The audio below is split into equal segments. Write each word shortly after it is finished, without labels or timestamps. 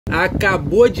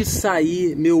Acabou de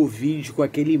sair meu vídeo com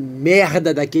aquele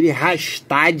merda daquele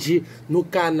HASTAD no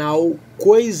canal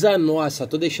Coisa Nossa.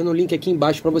 Tô deixando o link aqui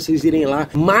embaixo pra vocês irem lá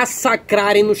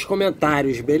massacrarem nos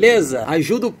comentários, beleza?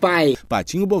 Ajuda o pai.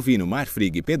 Patinho bovino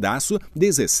marfrig pedaço,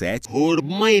 17.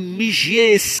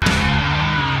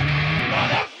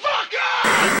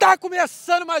 Tá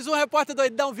começando mais um Repórter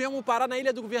Doidão. Viemos parar na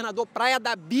Ilha do Governador, praia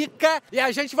da Bica. E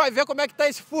a gente vai ver como é que tá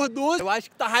esse furdunço. Eu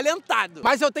acho que tá ralentado.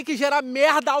 Mas eu tenho que gerar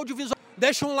merda audiovisual.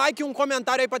 Deixa um like e um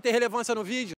comentário aí pra ter relevância no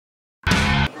vídeo.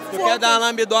 Tu quer dar uma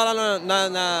lambidola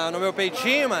no meu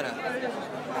peitinho, mano?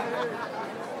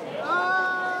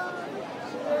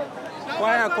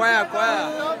 Qual é?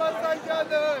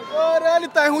 Caralho,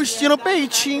 tá enrustindo o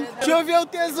peitinho. Deixa eu ver o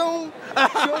tesão.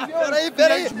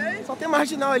 Peraí. Só tem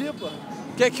marginal ali, pô.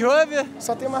 O que houve?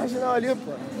 Só tem marginal ali,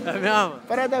 pô. É mesmo?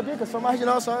 Praia da Bica, só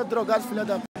marginal, só drogado, filha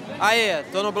da p. Aí,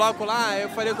 tô no bloco lá, eu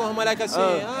falei com os moleques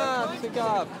assim, não sei o que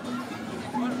lá.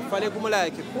 Falei com o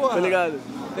moleque, porra, Tô ligado.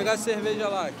 pegar cerveja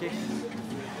lá.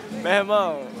 Meu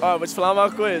irmão, ó, vou te falar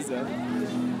uma coisa.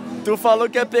 Tu falou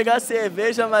que ia pegar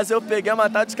cerveja, mas eu peguei a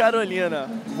Matar de Carolina.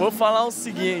 Vou falar o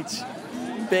seguinte.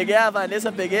 Peguei a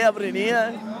Vanessa, peguei a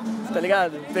Bruninha, tá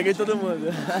ligado? Peguei todo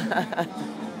mundo.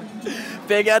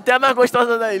 Peguei até a mais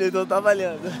gostosa da ilha, então tá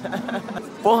valendo.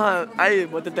 Porra, aí,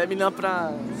 botei até a menina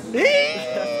pra...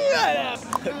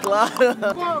 Claro.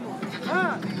 Como?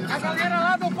 A galera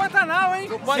lá do Pantanal, hein?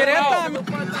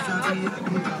 Diretamente.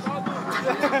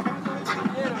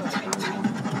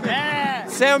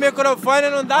 Sem o microfone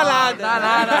não dá nada. Dá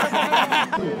nada.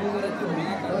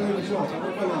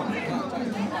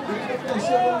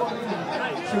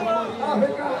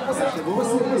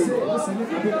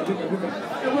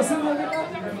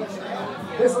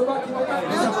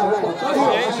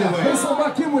 Vem salvar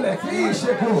aqui, moleque. Ih,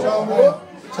 chegou. Chamou.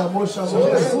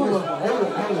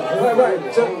 Vai.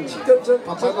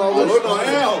 Papai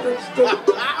Noel.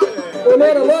 Ô,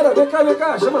 Loura, vem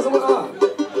cá. Chama essa mulher lá.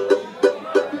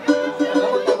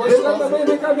 Vem cá também,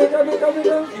 vem cá.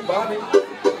 Que barba, hein?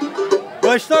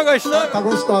 Gostou?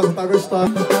 Tá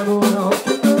gostosa.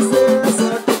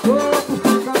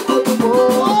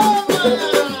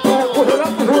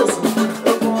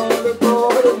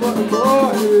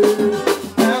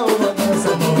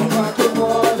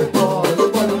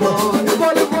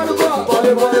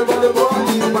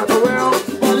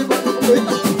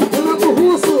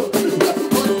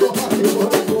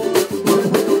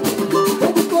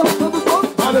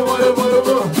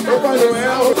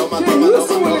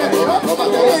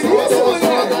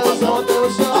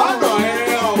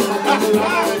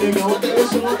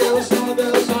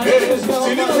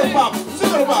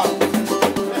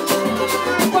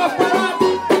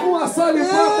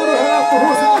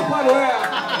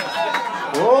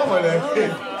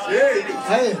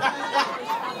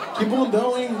 Que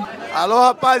bundão, hein? Alô,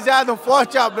 rapaziada, um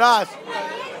forte abraço.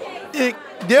 E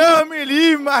Deus me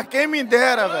livre, mas quem me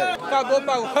dera, velho. Acabou o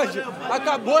pagode.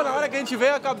 Acabou, na hora que a gente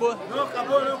veio, acabou. Não.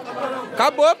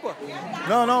 Acabou, pô.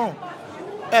 Não.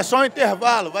 É só um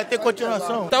intervalo, vai ter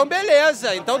continuação. Então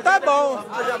beleza, então tá bom.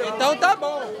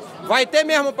 Vai ter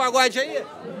mesmo o pagode aí?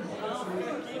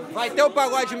 Vai ter o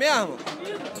pagode mesmo?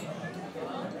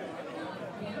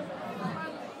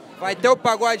 Vai ter o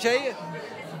pagode aí?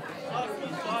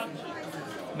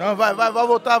 Não, vai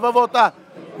voltar.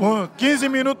 15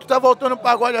 minutos tá voltando o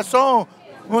pagode, é só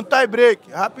um tie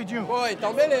break, rapidinho. Pô,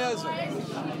 então beleza.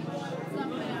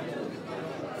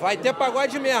 Vai ter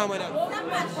pagode mesmo, né?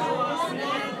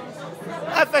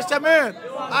 É fechamento?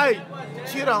 Ai,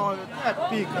 tira a onda, é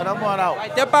pica, na moral. Vai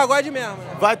ter pagode mesmo,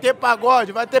 né? Vai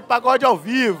ter pagode ao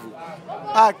vivo.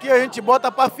 Aqui a gente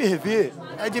bota pra ferver.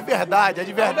 É de verdade.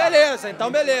 Então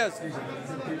beleza.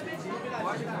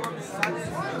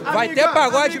 Vai ter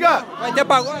pagode mesmo? Vai ter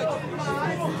pagode?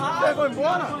 Pegou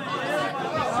embora?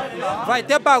 Vai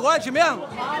ter pagode mesmo?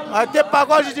 Vai ter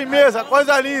pagode de mesa,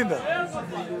 coisa linda.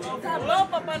 Tá bom,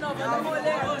 Papai Noel, vai dar uma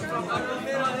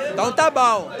olhada. Então tá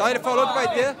bom. Então ele falou que vai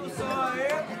ter.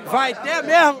 Vai ter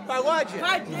mesmo pagode?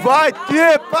 Vai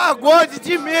ter pagode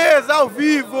de mesa ao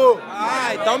vivo.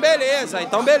 Ah, então beleza.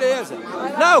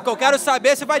 Não, o que eu quero saber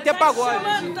é se vai ter pagode.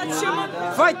 Tá te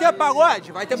chamando. Vai ter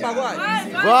pagode? Vai,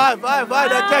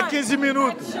 daqui a 15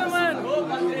 minutos. Tá te chamando.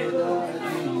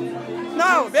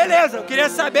 Não, beleza, eu queria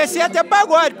saber se ia ter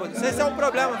pagode, pô. Não sei se é um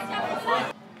problema.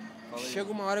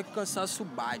 Chega uma hora que o cansaço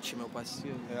bate, meu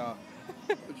parceiro.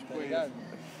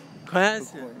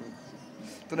 Conhece?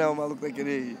 Tu não é o maluco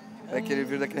daquele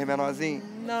vídeo daquele menorzinho?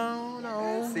 Não.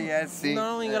 É sim.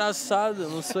 Não, engraçado,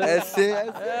 não sou. É sim.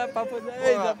 É, papo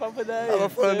 10, papo 10. Tava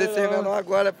falando desse menor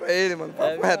agora pra ele, mano.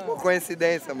 Papo reto, por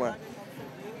coincidência, mano.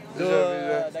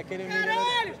 Daquele menino.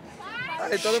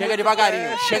 Chega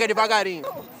devagarinho, chega devagarinho.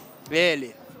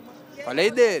 Ele.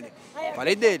 Falei dele.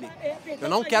 Falei dele. Eu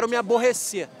não quero me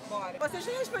aborrecer. Vocês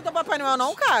não respeitam o Papai Noel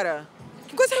não, cara?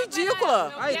 Que coisa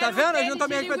ridícula. Aí, tá vendo? Eles não estão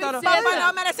me respeitando. Papai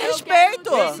Noel merece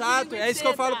respeito. Exato, é isso que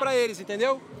eu falo pra eles,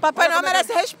 entendeu? Papai Noel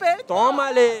merece respeito. Toma,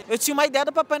 Lê. Eu tinha uma ideia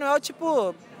do Papai Noel,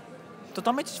 tipo,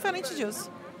 totalmente diferente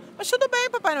disso. Mas tudo bem,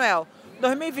 Papai Noel.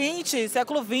 2020,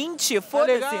 século 20,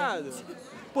 foda-se.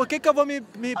 Por que eu vou me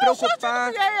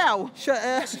preocupar?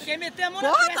 Quem meter a mão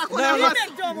na peça? Quem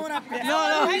meteu a mão na peça?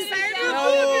 Não. Vai sair no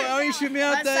YouTube. É o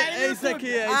enchimento, é isso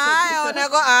aqui. É isso Ah, é o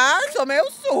negócio. Ah, tomei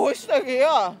um susto aqui,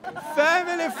 ó.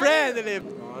 Family friendly.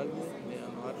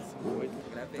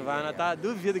 Tu vai anotar?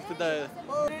 Duvido que tu dá.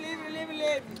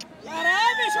 Livre.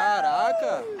 Caralho, bicho.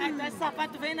 Caraca. Aí, então esse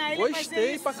sapato vem na ilha.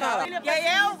 Gostei pra caralho. E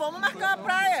aí, vamos marcar uma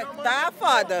praia, que tá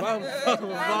foda. Vamos.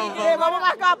 Vamos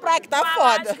marcar uma praia que tá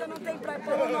foda. Acho que não tem praia,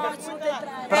 Polo Norte não tem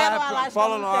praia.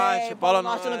 Polo Norte, Polo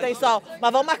Norte não tem sol.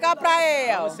 Mas vamos marcar uma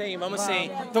praia, Vamos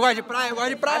sim. Tu gosta de praia? Eu gosto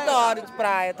de praia. Adoro de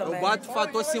praia Eu também. boto o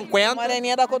fator 50.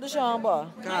 Moreninha da cor do jambo, ó.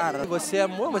 Cara, você é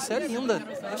amor, você é linda.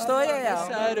 Gostou, Yael?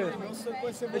 Sério.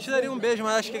 Eu te daria um beijo,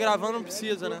 mas acho que gravando não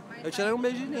precisa, né? Eu te daria um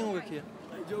beijo de língua aqui.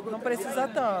 Não precisa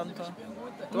tanto.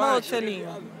 Tu Outro acha?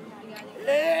 selinho.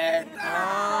 Eita!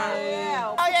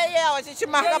 Olha, Yael, a gente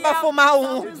marca pra fumar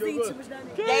um.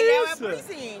 Yael é pros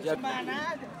íntimos.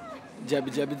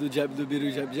 Jab do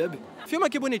biru, jab. Filma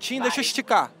aqui bonitinho, deixa eu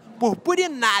esticar.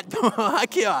 Purpurinado.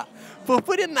 Aqui, ó.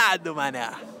 Purpurinado,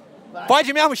 mané.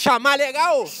 Pode mesmo chamar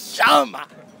legal? Chama!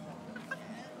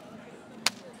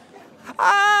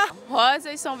 Ah!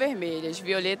 Rosas são vermelhas,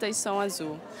 violetas são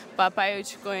azul. Papai, eu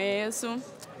te conheço.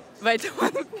 Vai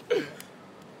tomar no cu.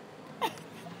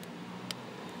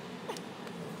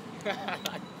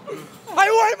 Aí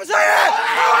o ônibus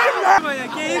aí!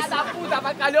 Que isso? Da puta,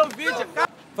 vai calhar o vídeo.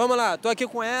 Vamos lá, tô aqui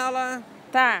com ela.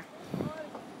 Tá.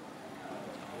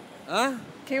 Hã?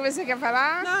 O que você quer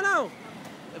falar? Não.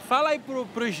 Fala aí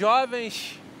pros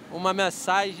jovens uma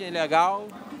mensagem legal.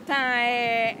 Tá,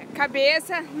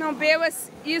 cabeça, não beba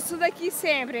isso daqui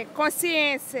sempre.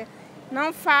 Consciência.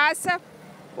 Não faça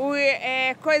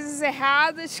coisas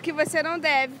erradas que você não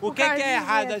deve. O que é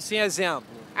errado, assim, exemplo?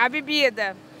 A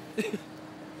bebida.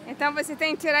 Então você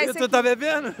tem que tirar isso Tu aqui. tá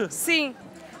bebendo? Sim.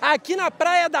 Aqui na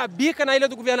praia da Bica, na Ilha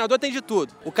do Governador, tem de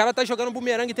tudo. O cara tá jogando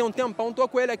bumerangue tem um tempão, tô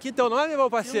com ele aqui. Teu nome, meu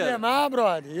parceiro? E o Demar,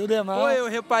 brother, e o Demar. Pô, eu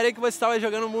reparei que você tava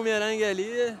jogando bumerangue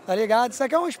ali. Tá ligado? Isso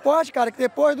aqui é um esporte, cara, que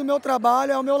depois do meu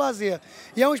trabalho é o meu lazer.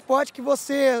 E é um esporte que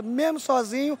você, mesmo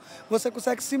sozinho, você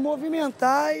consegue se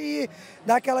movimentar e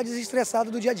dar aquela desestressada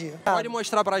do dia a dia. Pode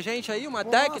mostrar pra gente aí uma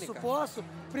técnica? Posso.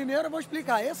 Primeiro eu vou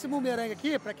explicar. Esse bumerangue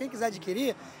aqui, pra quem quiser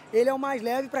adquirir, ele é o mais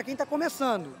leve pra quem tá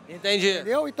começando. Entendi.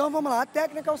 Entendeu? Então vamos lá. A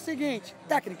técnica é o seguinte.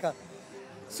 Técnica.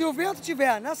 Se o vento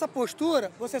estiver nessa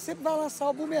postura, você sempre vai lançar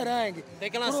o bumerangue.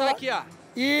 Tem que lançar aqui, ó.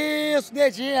 Isso,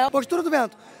 dedinho. É a postura do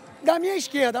vento. Da minha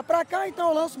esquerda pra cá, então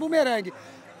eu lanço o bumerangue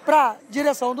pra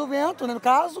direção do vento, né, no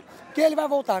caso, que ele vai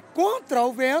voltar contra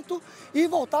o vento e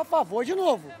voltar a favor de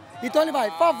novo. Então ele vai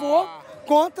favor,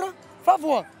 contra,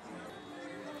 favor.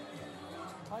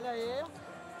 Olha aí,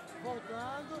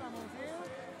 voltando na mãozinha.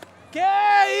 Que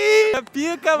isso?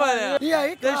 Pica, mané. E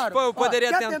aí, claro. Eu poderia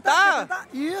quer tentar? tentar?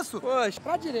 Isso. Poxa.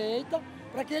 Pra direita,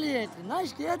 pra que ele entre na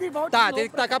esquerda e volte de Tá, novo tem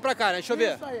que tacar pra cá, né? Deixa eu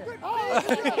ver. Isso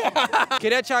aí.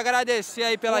 Queria te agradecer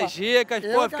aí pelas dicas.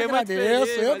 Eu Pô, que fiquei muito feliz.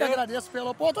 agradeço, eu que valeu? agradeço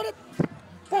pela oportunidade.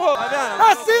 Pô, tá vendo?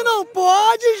 Assim não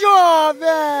pode,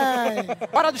 jovem!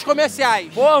 Hora dos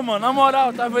comerciais. Pô, mano, na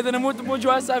moral, tá vendendo muito bom de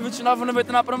essa R$29,90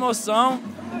 na promoção.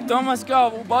 Toma aqui, ó,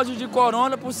 o balde de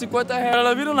Corona por R$50.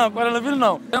 Coronavírus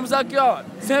não. Temos aqui, ó,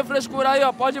 sem frescura aí,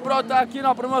 ó, pode brotar aqui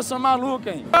na promoção maluca,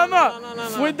 hein.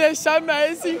 Não. Fui deixar minha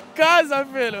ex em casa,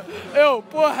 filho.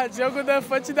 Porra, Diogo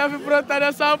Defante deve brotar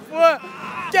nessa porra.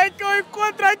 Quem que eu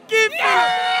encontro aqui, filho?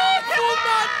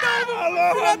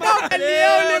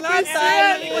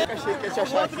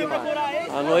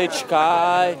 A noite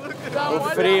cai, o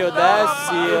frio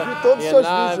desce. todos os seus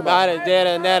na vídeos,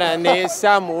 baradeira, nesse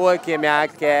amor que me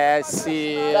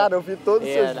aquece. Cara, eu vi todos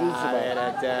os seus vídeos,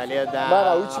 mano. Mano,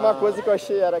 a última coisa que eu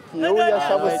achei era que eu ia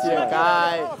achar você, mano.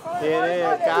 Cai.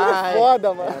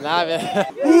 Foda, mano.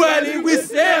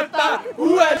 Linguiceta!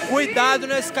 Cuidado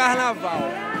nesse carnaval.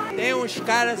 Tem uns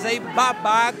caras aí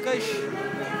babacas.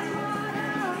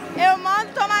 Eu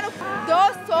mando tomar no cu.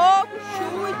 Dou soco,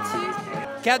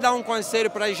 chute. Quer dar um conselho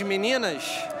pras meninas?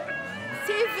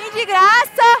 Se vir de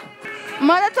graça,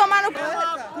 manda tomar no cu.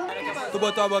 Tu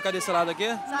botou a boca desse lado aqui?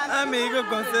 Amigo,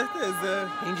 com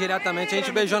certeza. Indiretamente a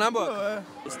gente beijou na boca.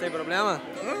 Isso tem problema?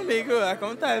 Amigo,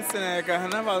 acontece, né?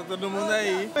 Carnaval, todo mundo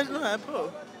aí. Mas não é, pô.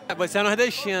 Você é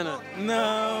nordestina.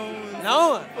 Não.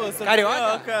 Não? Pô, sou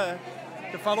Carioca? carioca.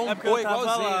 Tu falou um É porque pô eu tava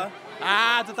igualzinho. lá.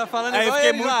 Ah, tu tá falando Aí eu igual fiquei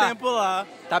ele muito lá. tempo lá.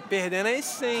 Tá perdendo a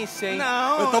essência, hein?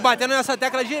 Não. Eu tô batendo nessa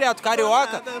tecla direto.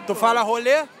 Carioca, nada, tu pô. fala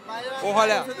rolê ou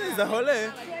rolé? É rolê.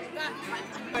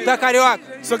 Tu é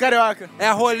carioca? Sou carioca. É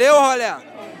rolê ou rolé?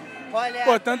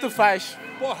 Pô, tanto faz.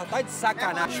 Porra, tá de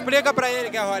sacanagem. Explica pra ele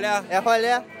que é rolé. É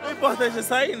rolê. O importante é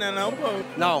sair, né? Não, pô.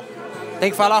 Não, tem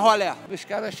que falar rolé. Os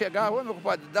caras chegaram, ô meu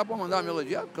compadre, dá pra mandar uma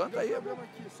melodia? Canta aí, meu.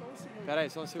 Peraí,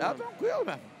 só um Tá segundo. tranquilo,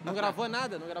 meu. Não gravou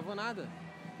nada, não gravou nada.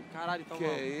 Caralho, então Que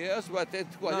vamos. isso, vai ter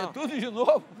que escolher Não. tudo de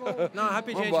novo. Não,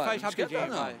 rapidinho, a gente Vambora. faz rapidinho,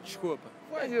 Esquenta não. vai. Desculpa.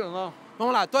 Faz isso não.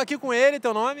 Vamos lá, tô aqui com ele,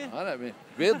 teu nome? Olha bem.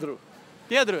 Pedro.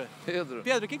 Pedro? Pedro.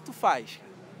 Pedro, o que tu faz?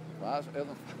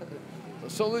 Eu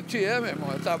sou luthier, meu irmão.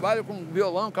 Eu trabalho com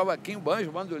violão, cavaquinho,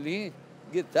 banjo, bandolim,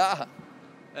 guitarra.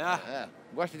 É.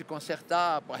 Gosto de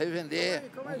consertar, para revender,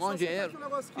 arrumar um dinheiro.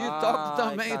 E Ai, toco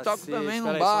também cacete. num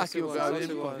Peraí, bar só um que segundo, o só um cara...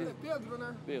 segundo. Pedro,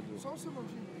 né? Pedro. Só um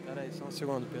segundinho. Peraí, só um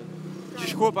segundo, Pedro.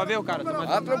 Desculpa, viu, cara? Tô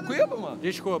Ah, tranquilo, mano.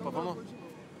 Desculpa, vamos.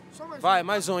 Só mais Vai,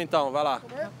 mais um então, vai lá.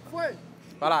 Foi.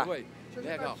 Vai lá. Foi. Deixa eu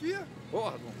Legal. aqui.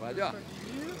 Porra, compadre, ó.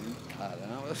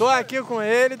 Caramba. Tô aqui com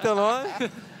ele, teu nome?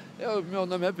 Meu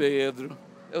nome é Pedro.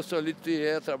 Eu sou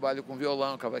luthier, trabalho com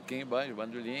violão, cavaquinho, banjo,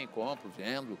 bandolim, compro,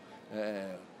 vendo,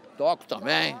 toco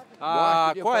também. Ah,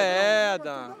 Gosto de qual fazer é,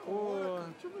 Dan? Pô,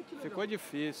 ficou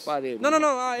difícil. Parei.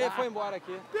 Não, aí foi embora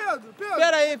aqui. Pedro.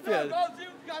 Pera aí, Pedro.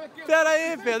 Pera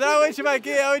aí, Pedro. A última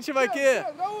aqui.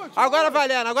 Agora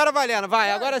valendo.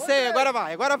 Vai, agora sei, agora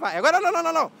vai.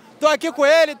 Agora não. Tô aqui com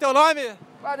ele, teu nome?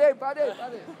 Parei.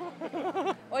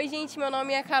 Oi, gente, meu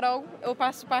nome é Carol, eu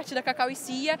faço parte da Cacau e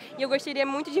Cia e eu gostaria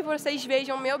muito de que vocês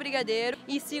vejam meu brigadeiro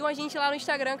e sigam a gente lá no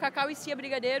Instagram, Cacau e Cia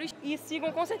Brigadeiros, e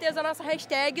sigam com certeza a nossa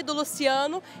hashtag do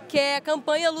Luciano, que é a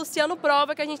campanha Luciano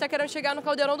Prova, que a gente tá querendo chegar no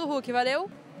Caldeirão do Hulk, valeu?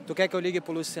 Tu quer que eu ligue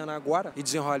pro Luciano agora e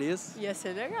desenrole isso? Ia ser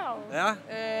legal.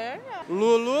 É? É.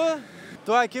 Lulu,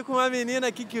 tô aqui com uma menina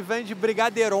aqui que vende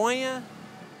brigadeironha.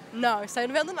 Não, isso aí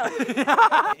não vendo não.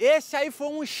 Esse aí foi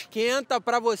um esquenta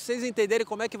pra vocês entenderem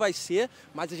como é que vai ser,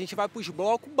 mas a gente vai pros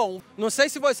blocos bom. Não sei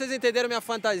se vocês entenderam minha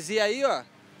fantasia aí, ó.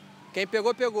 Quem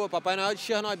pegou, pegou. Papai Noel de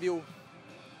Chernobyl.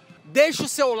 Deixa o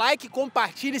seu like,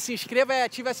 compartilhe, se inscreva e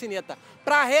ative a sineta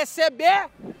pra receber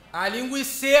a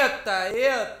linguiceta.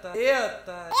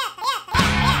 Eita.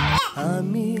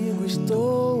 Amigo,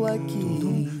 estou aqui.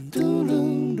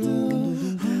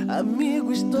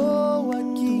 Amigo, estou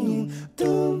aqui.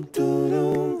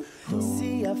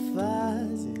 Se a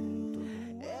fase